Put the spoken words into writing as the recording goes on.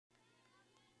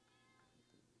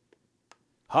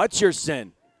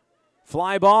Hutcherson,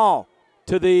 fly ball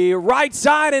to the right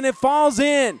side, and it falls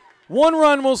in. 1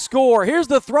 run will score. Here's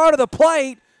the throw to the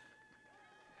plate.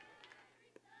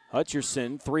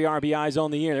 Hutcherson, 3 RBIs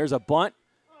on the year. There's a bunt.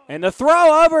 And the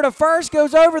throw over to first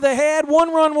goes over the head.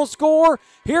 1 run will score.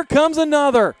 Here comes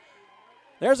another.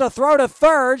 There's a throw to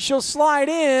third. She'll slide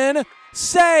in.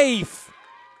 Safe.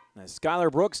 As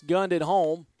Skylar Brooks gunned it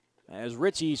home. As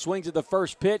Richie swings at the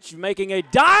first pitch, making a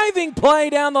diving play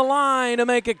down the line to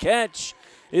make a catch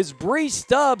is Bree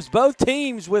Stubbs. Both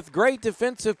teams with great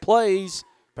defensive plays.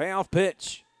 Payoff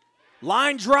pitch.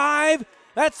 Line drive.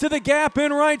 That's to the gap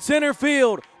in right center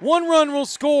field. 1 run will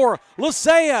score.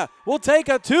 Lisea will take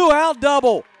a 2-out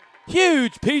double.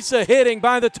 Huge piece of hitting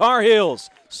by the Tar Heels.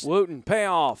 Wooten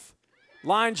payoff.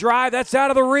 Line drive. That's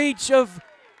out of the reach of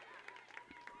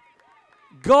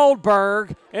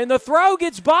Goldberg, and the throw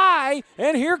gets by,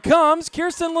 and here comes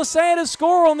Kirsten Lisea to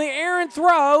score on the errant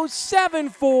throw,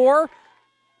 7-4.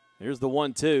 Here's the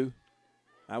 1-2.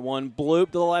 That one bloop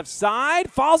to the left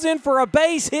side, falls in for a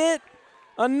base hit.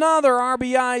 Another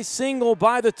RBI single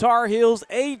by the Tar Heels,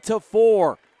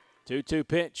 8-4. 2-2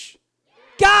 pitch.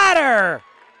 Got her!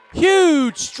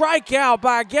 Huge strikeout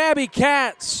by Gabby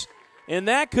Katz, and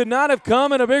that could not have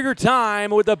come at a bigger time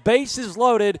with the bases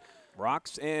loaded.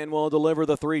 Rocks and will deliver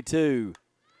the 3-2.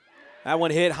 That one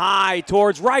hit high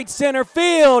towards right center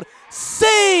field.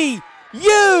 See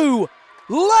you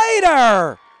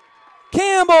later.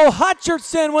 Campbell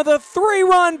Hutcherson with a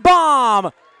 3-run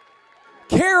bomb.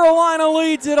 Carolina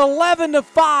leads it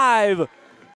 11-5.